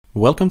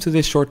Welcome to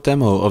this short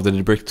demo of the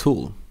Debricked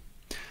tool.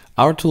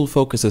 Our tool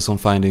focuses on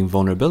finding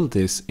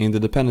vulnerabilities in the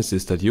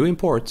dependencies that you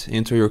import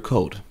into your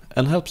code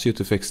and helps you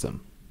to fix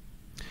them.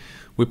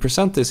 We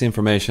present this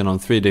information on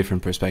three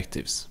different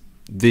perspectives: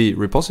 the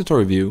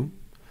repository view,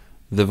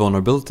 the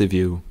vulnerability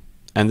view,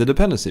 and the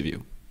dependency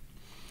view.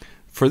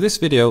 For this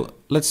video,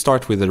 let's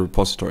start with the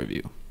repository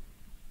view.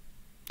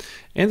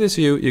 In this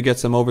view, you get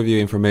some overview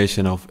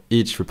information of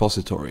each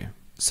repository,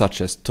 such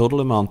as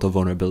total amount of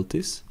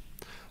vulnerabilities,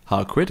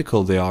 how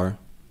critical they are,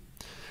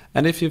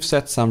 and if you've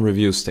set some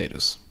review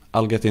status.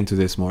 I'll get into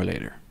this more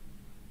later.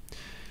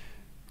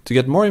 To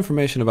get more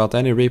information about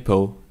any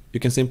repo,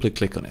 you can simply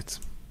click on it.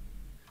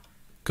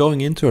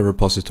 Going into a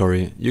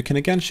repository, you can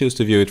again choose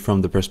to view it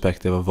from the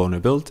perspective of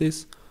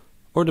vulnerabilities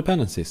or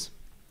dependencies.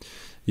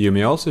 You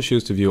may also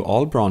choose to view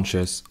all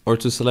branches or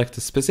to select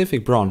a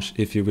specific branch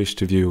if you wish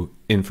to view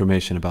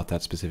information about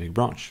that specific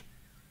branch.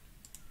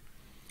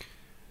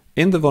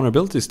 In the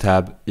Vulnerabilities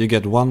tab, you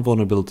get one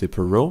vulnerability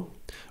per row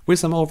with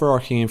some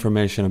overarching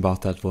information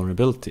about that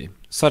vulnerability,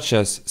 such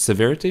as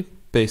severity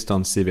based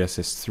on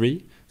CVSS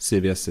 3,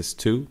 CVSS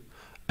 2,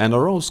 and a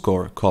row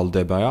score called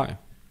DBI.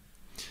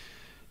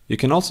 You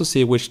can also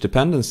see which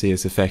dependency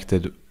is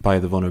affected by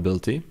the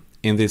vulnerability,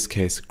 in this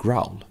case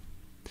growl.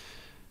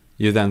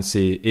 You then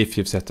see if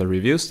you've set a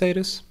review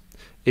status,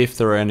 if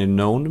there are any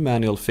known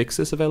manual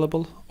fixes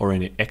available or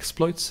any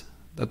exploits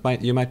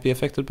that you might be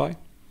affected by.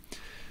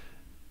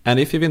 And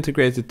if you've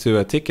integrated to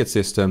a ticket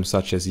system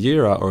such as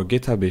Jira or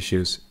GitHub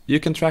issues, you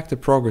can track the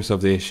progress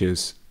of the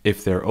issues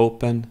if they're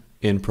open,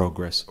 in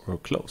progress, or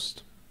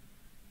closed.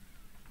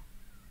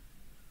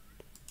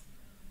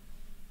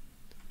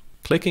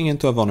 Clicking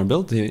into a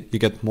vulnerability, you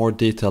get more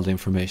detailed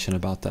information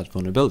about that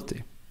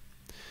vulnerability.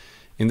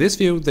 In this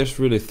view, there's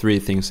really three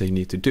things that you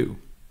need to do.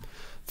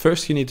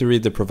 First, you need to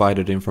read the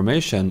provided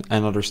information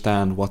and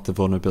understand what the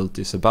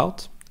vulnerability is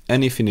about,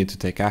 and if you need to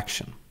take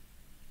action.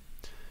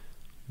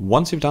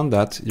 Once you've done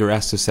that, you're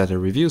asked to set a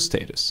review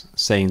status,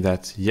 saying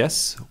that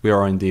yes, we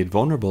are indeed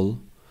vulnerable,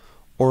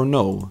 or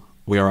no,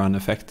 we are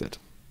unaffected.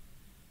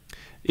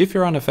 If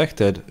you're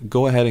unaffected,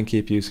 go ahead and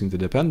keep using the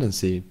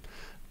dependency,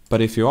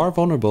 but if you are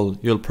vulnerable,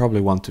 you'll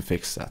probably want to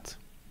fix that.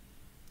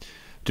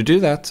 To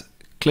do that,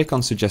 click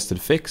on Suggested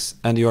Fix,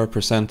 and you are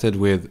presented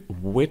with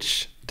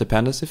which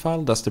dependency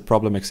file does the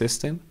problem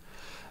exist in,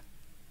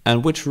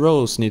 and which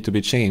rows need to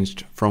be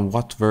changed from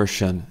what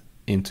version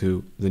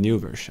into the new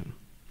version.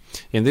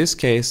 In this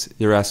case,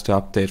 you're asked to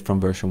update from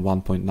version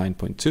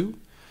 1.9.2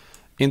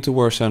 into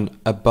version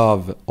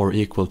above or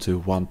equal to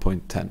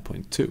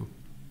 1.10.2.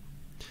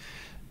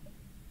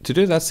 To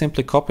do that,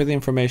 simply copy the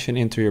information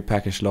into your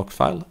package log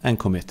file and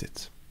commit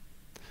it.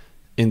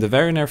 In the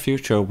very near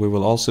future, we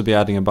will also be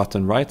adding a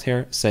button right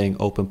here saying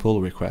Open Pull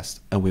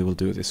Request, and we will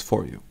do this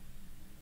for you.